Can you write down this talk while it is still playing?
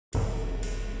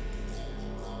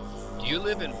You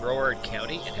live in Broward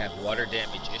County and have water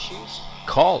damage issues?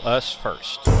 Call us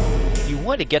first. You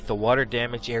want to get the water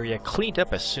damage area cleaned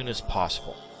up as soon as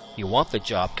possible. You want the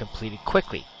job completed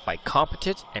quickly by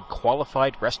competent and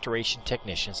qualified restoration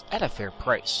technicians at a fair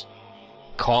price.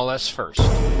 Call us first.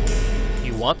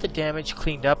 You want the damage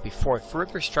cleaned up before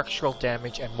further structural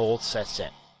damage and mold sets in.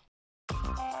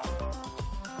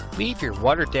 Leave your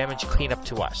water damage cleanup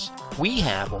to us. We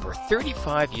have over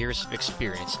 35 years of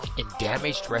experience in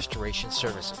damaged restoration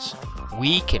services.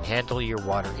 We can handle your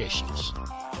water issues.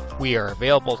 We are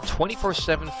available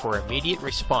 24/7 for immediate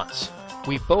response.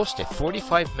 We boast a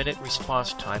 45-minute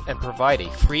response time and provide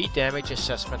a free damage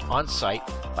assessment on site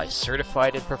by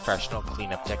certified and professional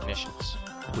cleanup technicians.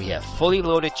 We have fully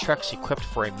loaded trucks equipped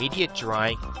for immediate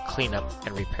drying, cleanup,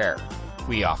 and repair.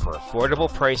 We offer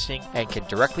affordable pricing and can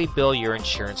directly bill your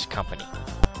insurance company.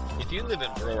 If you live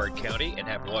in Broward County and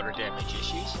have water damage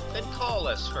issues, then call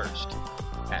us first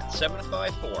at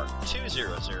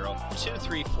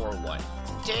 754-200-2341,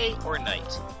 day or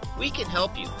night. We can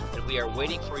help you, and we are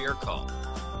waiting for your call.